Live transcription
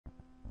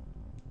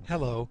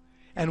Hello,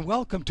 and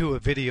welcome to a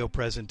video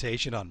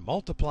presentation on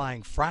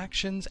multiplying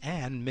fractions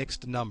and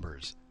mixed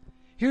numbers.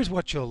 Here's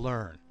what you'll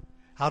learn: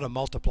 how to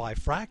multiply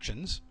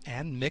fractions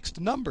and mixed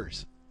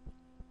numbers.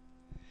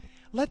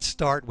 Let's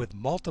start with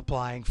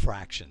multiplying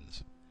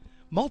fractions.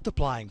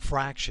 Multiplying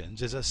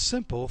fractions is a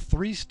simple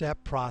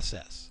three-step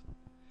process.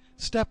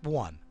 Step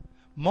 1.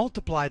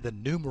 Multiply the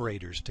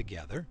numerators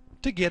together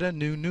to get a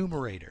new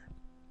numerator.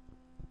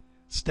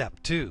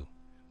 Step 2.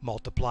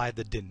 Multiply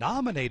the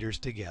denominators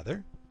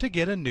together to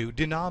get a new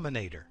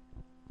denominator.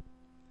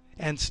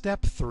 And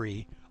step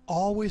 3,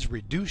 always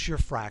reduce your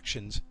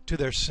fractions to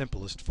their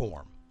simplest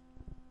form.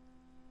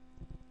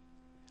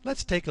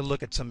 Let's take a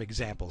look at some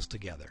examples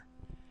together.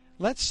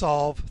 Let's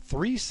solve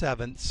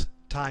 3/7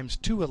 times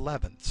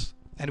 2/11,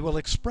 and we'll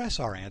express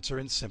our answer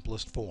in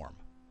simplest form.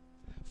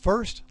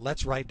 First,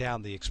 let's write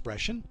down the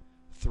expression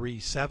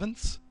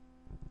 3/7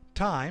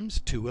 times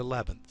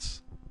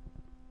 2/11.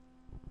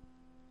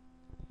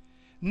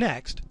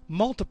 Next,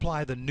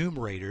 multiply the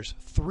numerators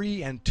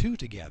 3 and 2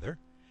 together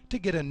to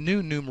get a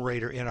new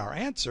numerator in our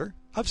answer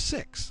of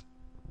 6.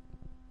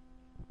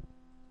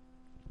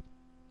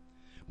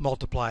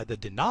 Multiply the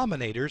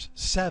denominators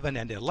 7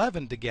 and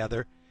 11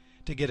 together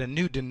to get a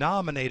new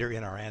denominator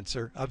in our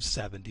answer of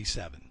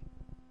 77.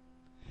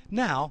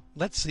 Now,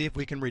 let's see if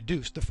we can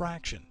reduce the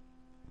fraction.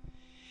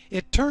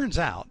 It turns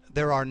out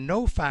there are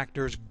no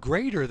factors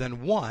greater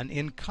than 1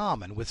 in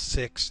common with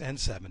 6 and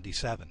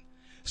 77.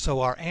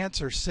 So our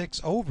answer 6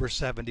 over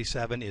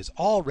 77 is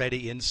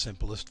already in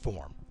simplest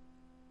form.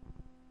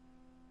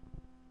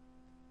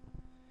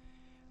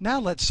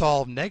 Now let's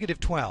solve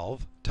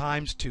 -12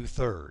 times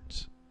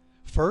 2/3.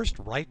 First,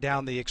 write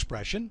down the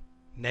expression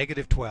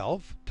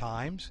 -12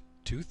 times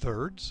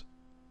 2/3.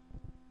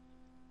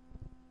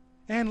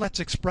 And let's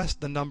express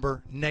the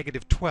number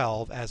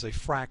 -12 as a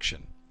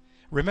fraction.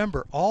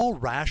 Remember, all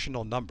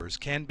rational numbers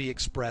can be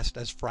expressed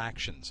as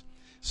fractions.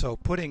 So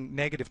putting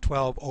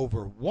 -12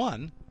 over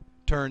 1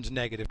 turns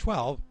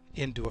 -12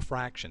 into a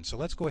fraction. So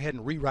let's go ahead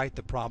and rewrite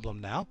the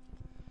problem now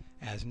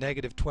as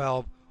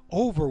 -12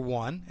 over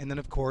 1, and then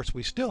of course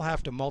we still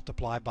have to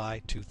multiply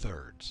by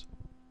 2/3.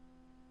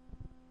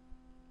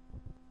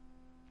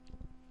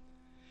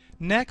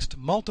 Next,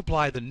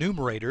 multiply the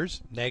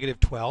numerators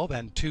 -12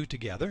 and 2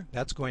 together.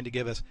 That's going to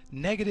give us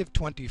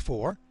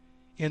 -24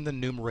 in the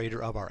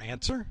numerator of our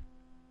answer.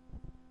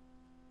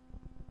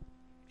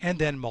 And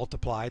then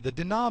multiply the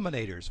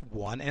denominators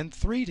 1 and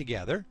 3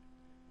 together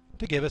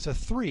to give us a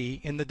 3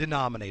 in the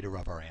denominator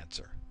of our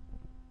answer.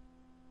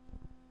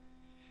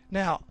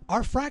 Now,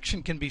 our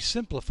fraction can be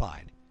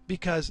simplified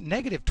because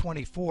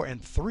 -24 and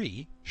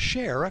 3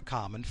 share a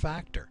common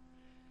factor.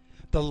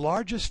 The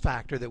largest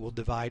factor that will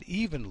divide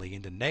evenly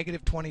into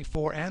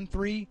 -24 and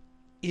 3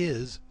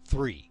 is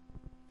 3.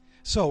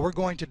 So we're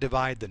going to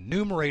divide the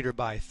numerator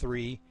by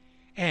 3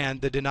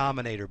 and the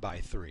denominator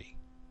by 3.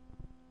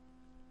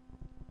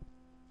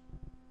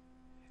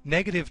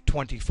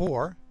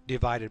 -24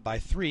 divided by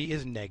 3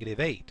 is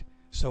 -8,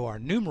 so our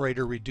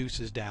numerator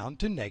reduces down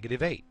to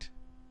 -8.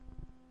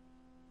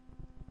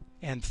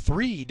 And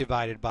 3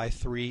 divided by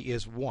 3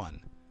 is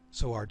 1,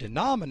 so our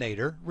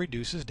denominator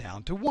reduces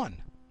down to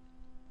 1.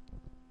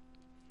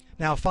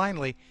 Now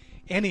finally,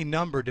 any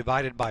number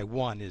divided by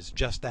 1 is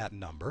just that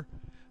number,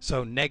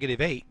 so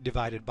 -8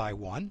 divided by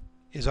 1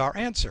 is our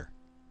answer,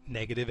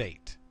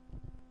 -8.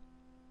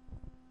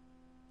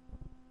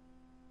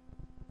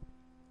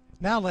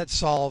 Now let's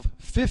solve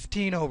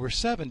 15 over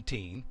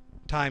 17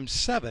 times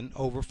 7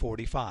 over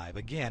 45.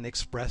 Again,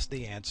 express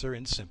the answer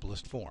in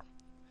simplest form.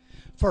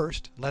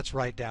 First, let's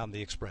write down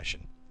the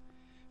expression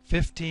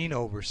 15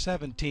 over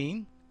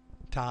 17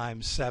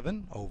 times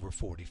 7 over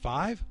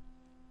 45.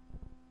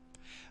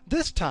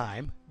 This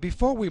time,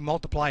 before we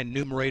multiply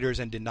numerators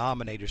and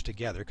denominators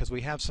together, because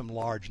we have some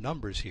large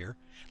numbers here,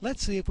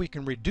 let's see if we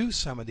can reduce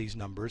some of these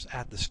numbers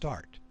at the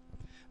start.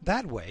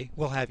 That way,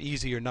 we'll have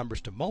easier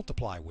numbers to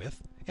multiply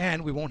with,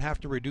 and we won't have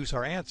to reduce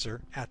our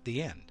answer at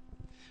the end.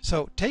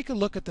 So take a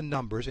look at the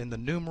numbers in the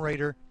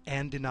numerator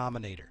and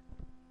denominator.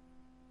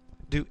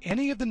 Do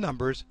any of the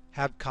numbers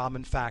have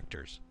common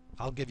factors?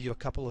 I'll give you a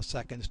couple of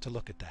seconds to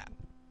look at that.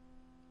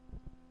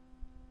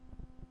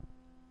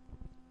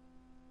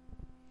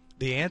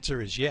 The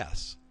answer is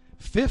yes.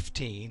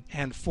 15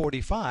 and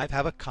 45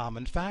 have a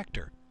common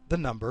factor, the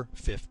number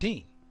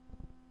 15.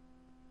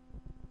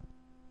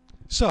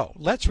 So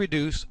let's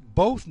reduce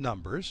both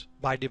numbers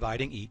by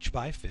dividing each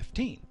by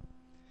 15.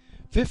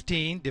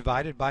 15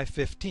 divided by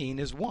 15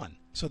 is 1,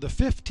 so the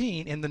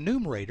 15 in the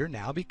numerator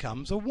now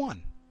becomes a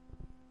 1.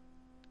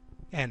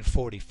 And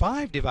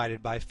 45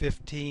 divided by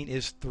 15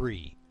 is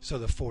 3, so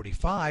the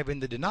 45 in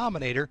the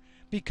denominator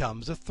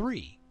becomes a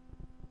 3.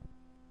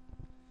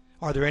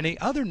 Are there any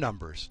other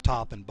numbers,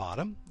 top and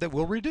bottom, that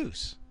will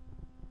reduce?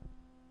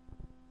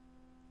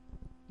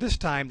 This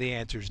time the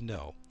answer is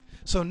no.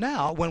 So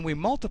now when we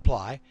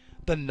multiply,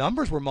 the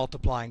numbers we're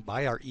multiplying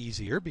by are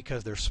easier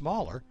because they're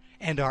smaller,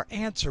 and our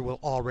answer will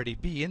already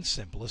be in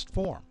simplest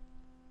form.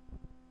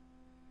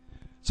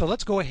 So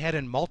let's go ahead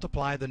and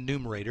multiply the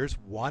numerators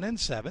 1 and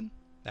 7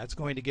 That's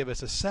going to give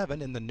us a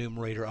 7 in the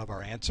numerator of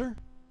our answer.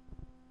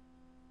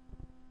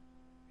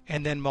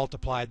 And then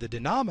multiply the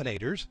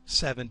denominators,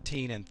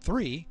 17 and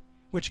 3,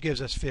 which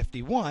gives us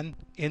 51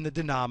 in the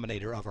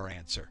denominator of our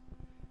answer.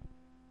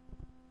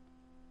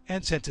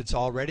 And since it's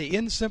already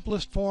in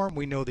simplest form,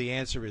 we know the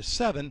answer is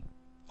 7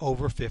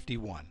 over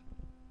 51.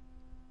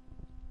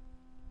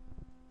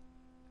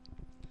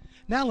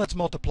 Now let's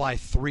multiply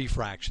three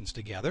fractions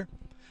together.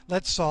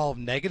 Let's solve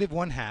negative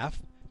 1/2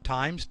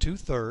 times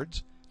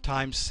 2/3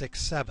 times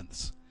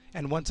 6/7.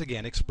 And once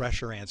again, express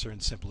your answer in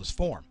simplest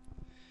form.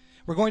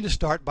 We're going to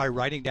start by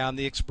writing down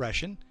the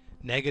expression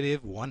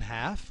negative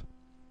 1/2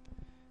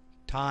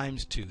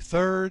 times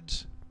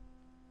 2/3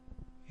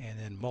 and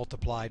then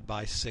multiplied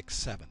by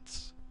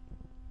 6/7.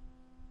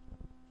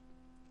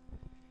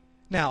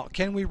 Now,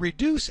 can we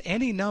reduce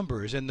any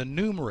numbers in the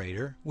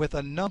numerator with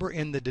a number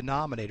in the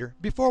denominator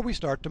before we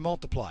start to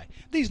multiply?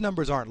 These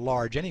numbers aren't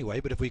large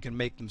anyway, but if we can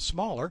make them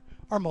smaller,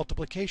 our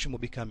multiplication will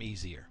become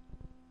easier.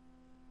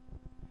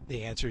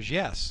 The answer is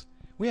yes.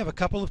 We have a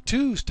couple of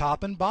 2's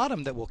top and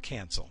bottom that will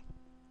cancel.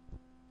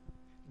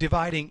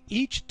 Dividing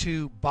each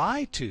 2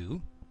 by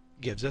 2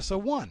 gives us a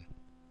 1.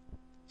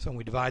 So when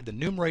we divide the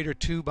numerator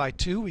 2 by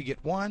 2, we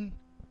get 1.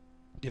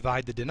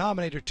 Divide the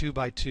denominator 2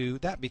 by 2,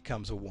 that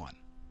becomes a 1.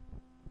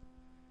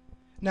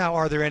 Now,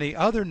 are there any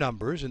other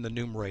numbers in the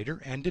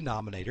numerator and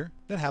denominator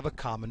that have a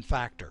common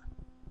factor?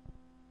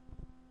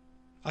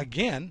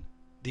 Again,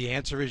 the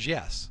answer is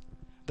yes.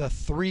 The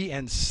 3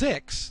 and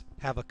 6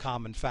 have a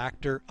common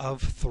factor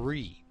of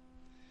 3.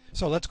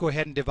 So let's go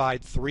ahead and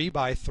divide 3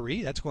 by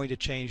 3. That's going to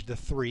change the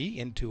 3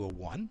 into a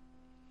 1.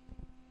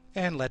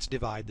 And let's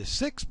divide the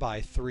 6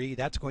 by 3.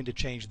 That's going to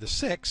change the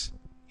 6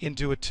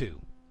 into a 2.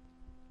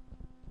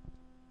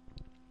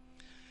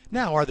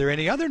 Now, are there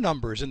any other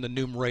numbers in the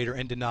numerator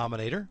and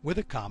denominator with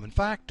a common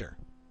factor?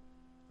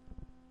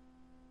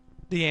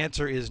 The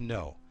answer is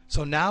no.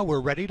 So now we're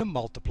ready to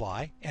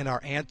multiply, and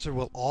our answer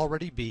will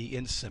already be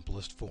in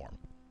simplest form.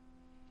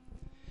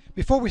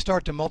 Before we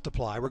start to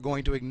multiply, we're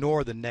going to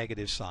ignore the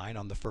negative sign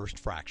on the first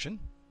fraction.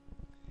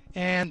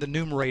 And the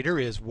numerator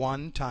is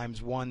 1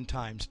 times 1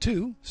 times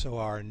 2, so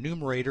our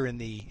numerator in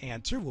the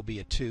answer will be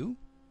a 2.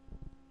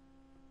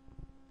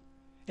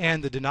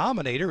 And the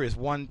denominator is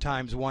 1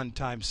 times 1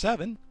 times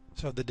 7,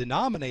 so the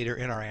denominator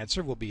in our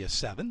answer will be a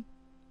 7.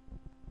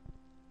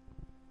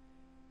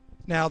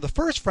 Now the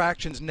first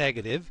fraction is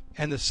negative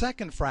and the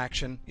second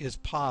fraction is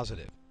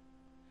positive.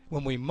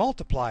 When we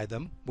multiply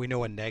them, we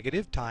know a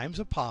negative times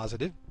a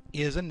positive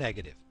is a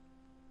negative.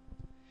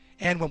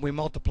 And when we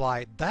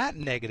multiply that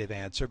negative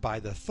answer by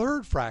the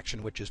third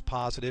fraction, which is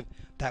positive,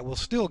 that will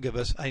still give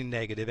us a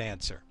negative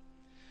answer.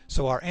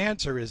 So our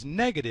answer is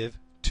negative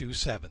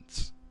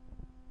 2/7.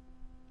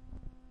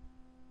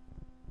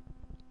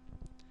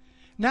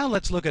 Now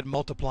let's look at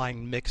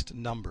multiplying mixed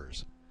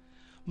numbers.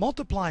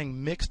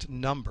 Multiplying mixed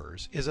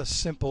numbers is a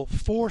simple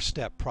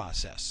four-step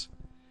process.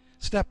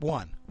 Step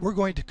 1, we're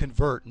going to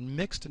convert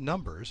mixed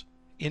numbers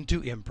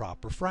into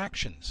improper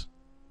fractions.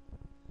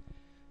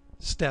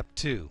 Step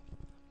 2,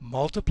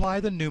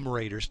 multiply the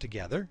numerators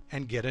together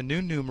and get a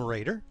new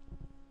numerator.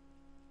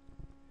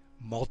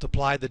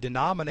 Multiply the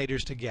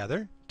denominators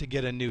together to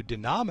get a new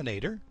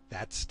denominator.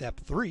 That's step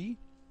 3.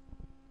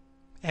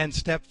 And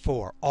step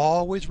 4,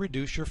 always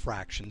reduce your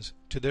fractions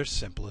to their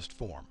simplest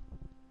form.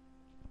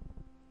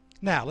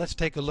 Now let's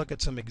take a look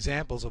at some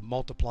examples of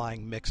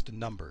multiplying mixed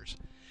numbers.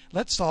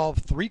 Let's solve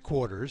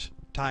 3/4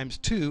 times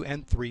 2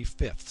 and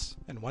 3/5.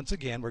 And once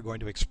again, we're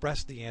going to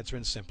express the answer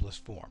in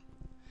simplest form.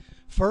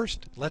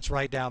 First, let's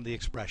write down the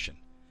expression.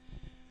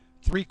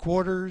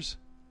 3/4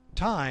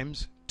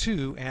 times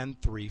 2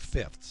 and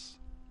 3/5.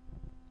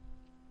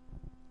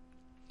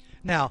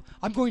 Now,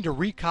 I'm going to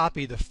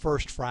recopy the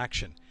first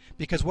fraction,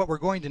 because what we're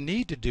going to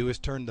need to do is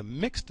turn the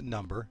mixed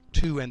number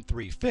 2 and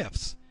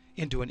 3/5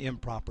 into an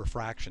improper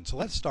fraction. So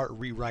let's start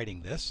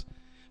rewriting this.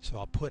 So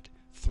I'll put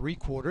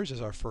 3/4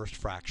 as our first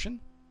fraction,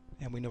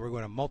 and we know we're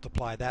going to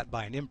multiply that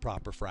by an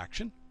improper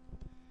fraction.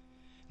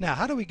 Now,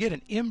 how do we get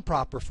an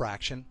improper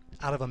fraction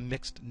out of a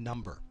mixed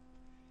number?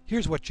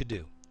 Here's what you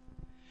do.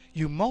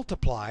 You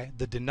multiply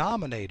the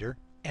denominator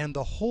and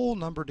the whole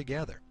number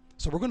together.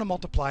 So we're going to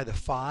multiply the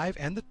 5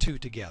 and the 2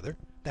 together.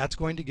 That's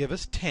going to give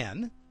us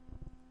 10.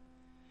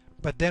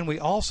 But then we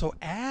also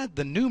add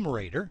the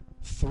numerator,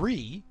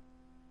 3,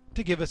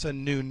 to give us a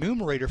new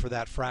numerator for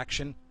that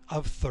fraction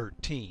of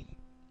 13.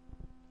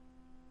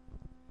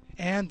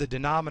 And the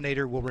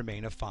denominator will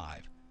remain a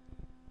 5.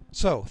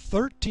 So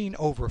 13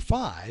 over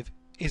 5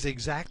 is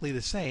exactly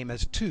the same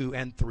as 2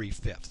 and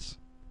 3/5.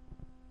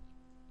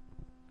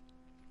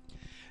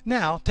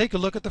 Now take a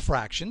look at the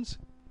fractions.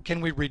 Can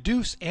we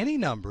reduce any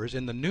numbers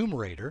in the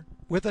numerator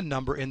with a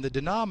number in the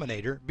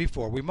denominator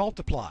before we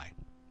multiply?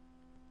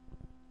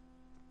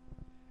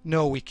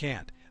 No, we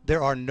can't.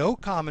 There are no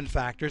common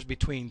factors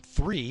between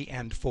 3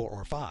 and 4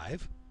 or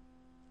 5,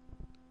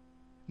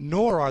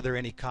 nor are there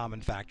any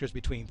common factors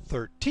between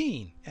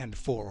 13 and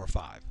 4 or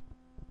 5.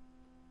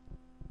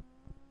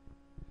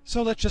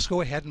 So let's just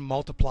go ahead and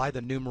multiply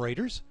the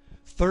numerators.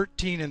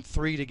 13 and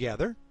 3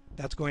 together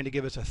That's going to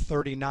give us a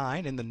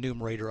 39 in the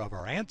numerator of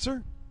our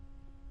answer.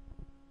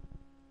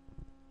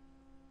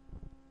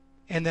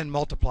 And then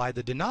multiply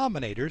the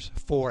denominators,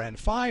 4 and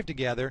 5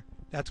 together.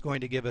 That's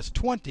going to give us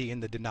 20 in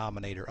the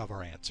denominator of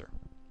our answer.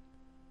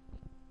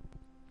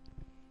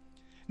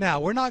 Now,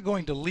 we're not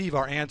going to leave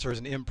our answer as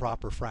an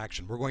improper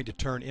fraction. We're going to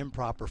turn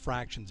improper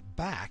fractions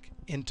back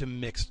into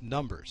mixed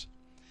numbers.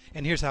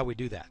 And here's how we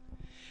do that.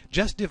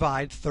 Just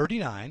divide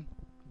 39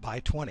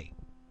 by 20.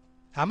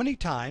 How many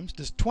times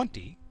does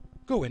 20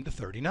 go into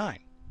 39?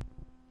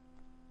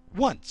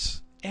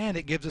 Once, and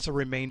it gives us a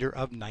remainder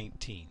of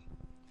 19.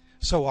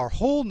 So our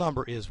whole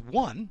number is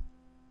 1,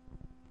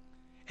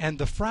 and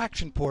the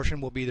fraction portion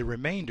will be the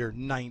remainder,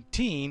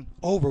 19,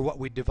 over what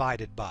we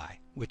divided by,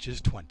 which is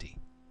 20.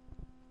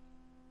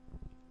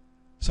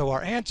 So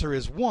our answer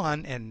is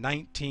 1 and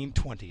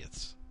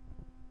 19/20.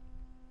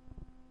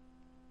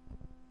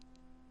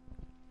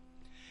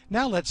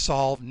 Now let's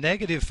solve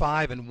negative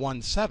 5 and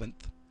 1/7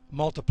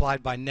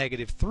 multiplied by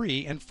negative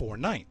 3 and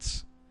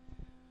 4/9.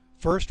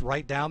 First,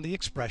 write down the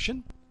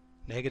expression,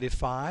 negative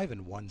 5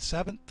 and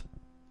 1/7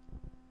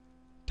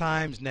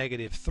 times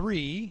negative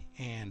 3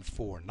 and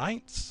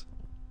 4/9.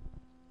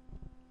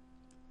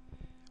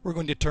 We're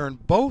going to turn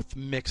both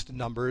mixed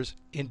numbers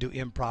into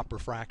improper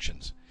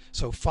fractions.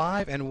 So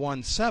 5 and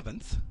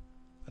 1/7,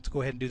 let's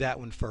go ahead and do that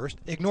one first.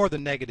 Ignore the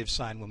negative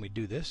sign when we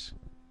do this.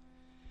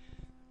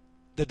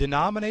 The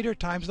denominator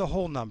times the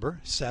whole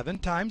number, 7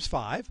 times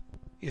 5,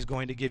 is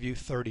going to give you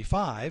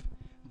 35.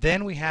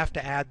 Then we have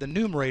to add the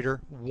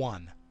numerator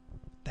 1.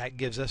 That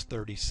gives us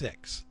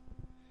 36.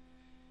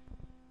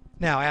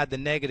 Now add the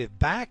negative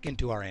back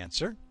into our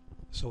answer.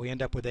 So we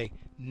end up with a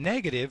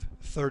negative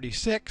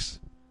 36,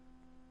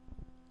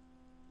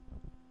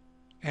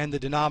 and the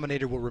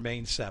denominator will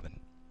remain 7.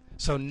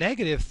 So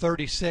negative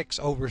 36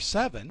 over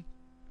 7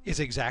 is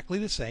exactly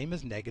the same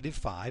as negative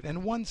 5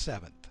 and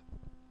 1/7.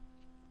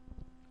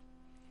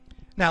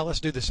 Now let's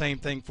do the same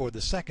thing for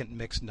the second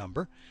mixed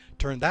number.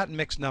 Turn that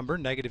mixed number,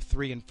 negative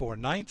 3 and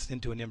 4/9,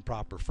 into an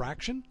improper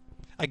fraction.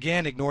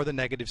 Again, ignore the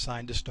negative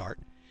sign to start.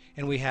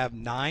 And we have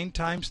 9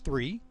 times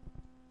 3,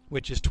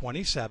 which is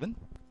 27.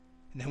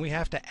 And then we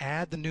have to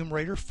add the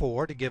numerator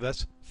 4 to give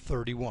us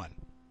 31.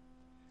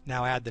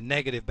 Now add the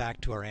negative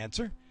back to our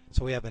answer.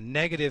 So we have a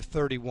negative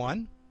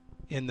 31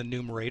 in the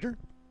numerator.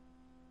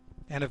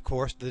 And of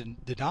course, the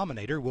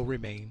denominator will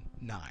remain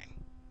 9.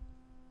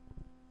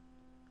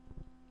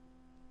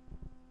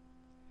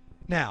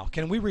 Now,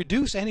 can we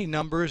reduce any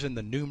numbers in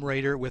the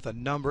numerator with a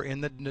number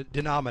in the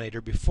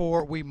denominator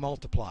before we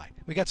multiply?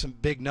 We got some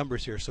big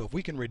numbers here, so if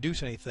we can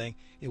reduce anything,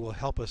 it will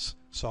help us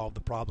solve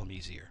the problem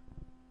easier.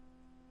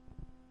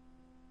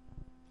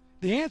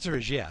 The answer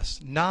is yes.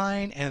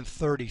 9 and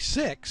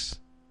 36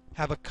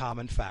 have a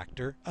common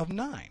factor of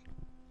 9.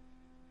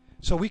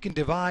 So we can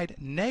divide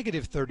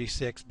negative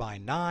 36 by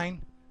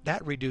 9.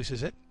 That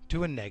reduces it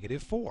to a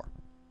negative 4.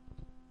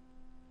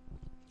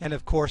 And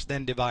of course,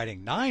 then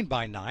dividing 9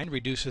 by 9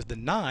 reduces the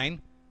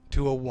 9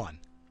 to a 1.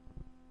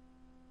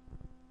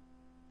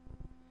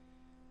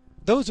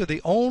 Those are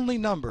the only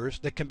numbers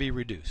that can be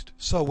reduced.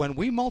 So when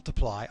we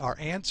multiply, our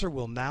answer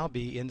will now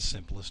be in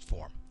simplest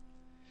form.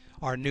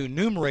 Our new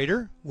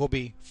numerator will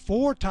be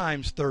 4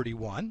 times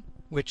 31,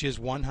 which is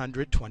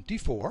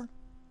 124.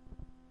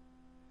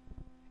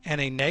 And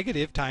a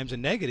negative times a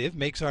negative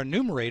makes our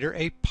numerator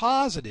a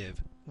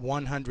positive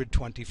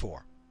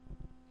 124.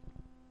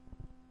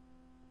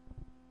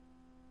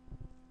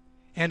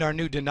 And our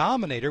new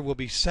denominator will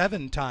be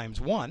 7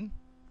 times 1,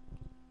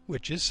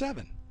 which is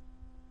 7.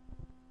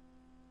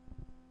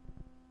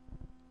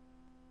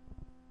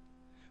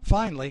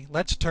 Finally,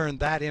 let's turn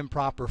that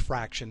improper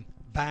fraction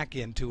back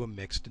into a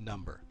mixed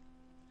number.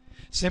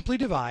 Simply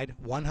divide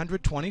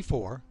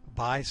 124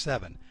 by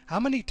 7. How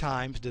many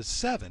times does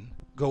 7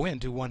 go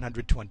into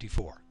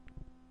 124?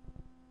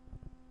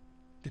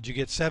 Did you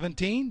get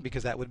 17?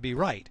 Because that would be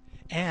right.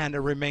 And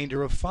a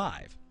remainder of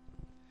 5.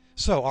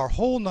 So our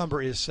whole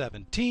number is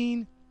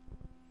 17,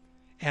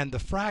 and the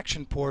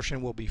fraction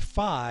portion will be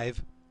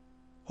 5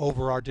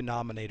 over our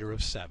denominator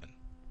of 7.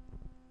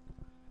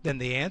 Then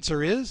the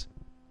answer is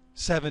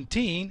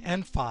 17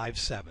 and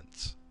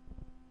 5/7.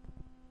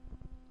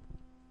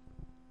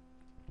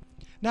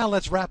 Now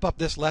let's wrap up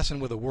this lesson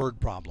with a word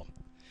problem.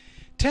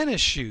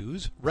 Tennis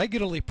shoes,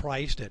 regularly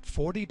priced at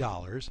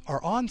 $40,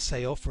 are on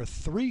sale for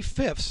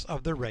 3/5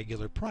 of the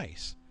regular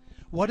price.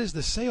 What is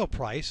the sale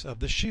price of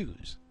the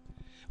shoes?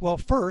 Well,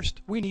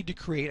 first, we need to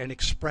create an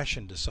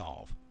expression to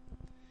solve.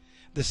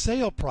 The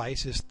sale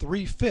price is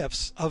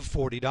 3/5 of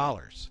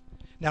 $40.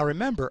 Now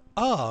remember,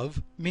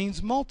 of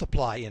means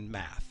multiply in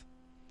math.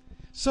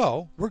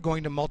 So we're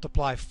going to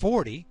multiply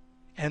 40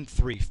 and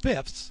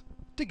 3/5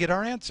 to get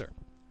our answer.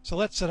 So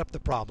let's set up the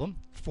problem.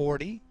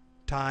 40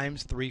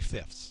 times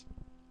 3/5.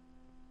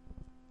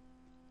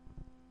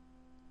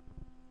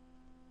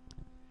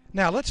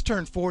 Now let's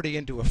turn 40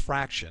 into a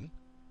fraction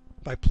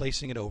by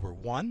placing it over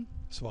 1.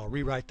 So I'll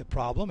rewrite the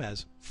problem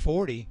as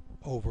 40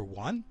 over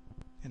 1.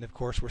 And of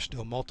course we're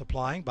still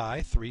multiplying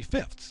by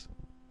 3/5.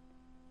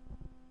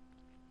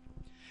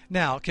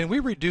 Now, can we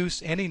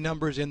reduce any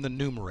numbers in the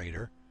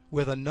numerator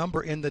with a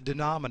number in the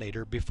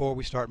denominator before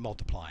we start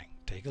multiplying?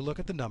 Take a look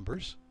at the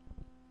numbers.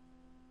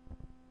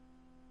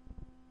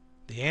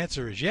 The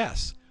answer is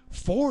yes.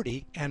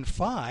 40 and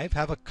 5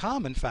 have a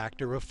common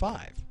factor of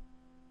 5.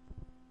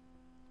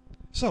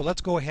 So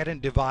let's go ahead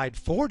and divide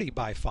 40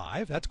 by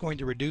 5. That's going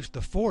to reduce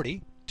the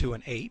 40 to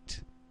an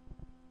 8.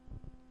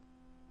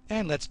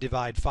 And let's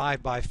divide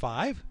 5 by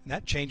 5. And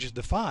that changes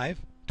the 5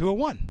 to a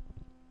 1.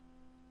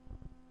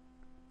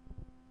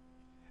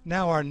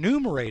 Now our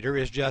numerator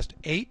is just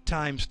 8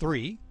 times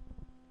 3,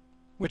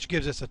 which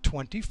gives us a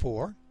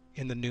 24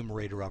 in the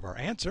numerator of our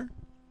answer.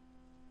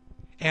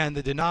 And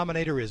the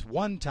denominator is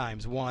 1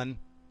 times 1,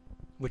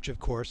 which of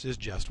course is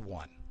just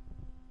 1.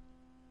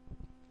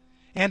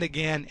 And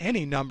again,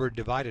 any number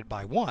divided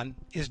by 1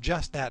 is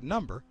just that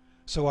number,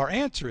 so our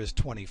answer is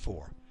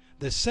 24.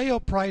 The sale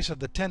price of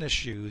the tennis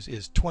shoes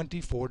is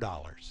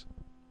 $24.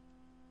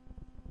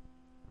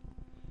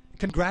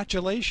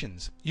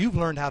 Congratulations! You've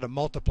learned how to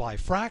multiply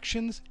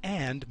fractions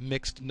and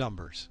mixed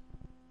numbers.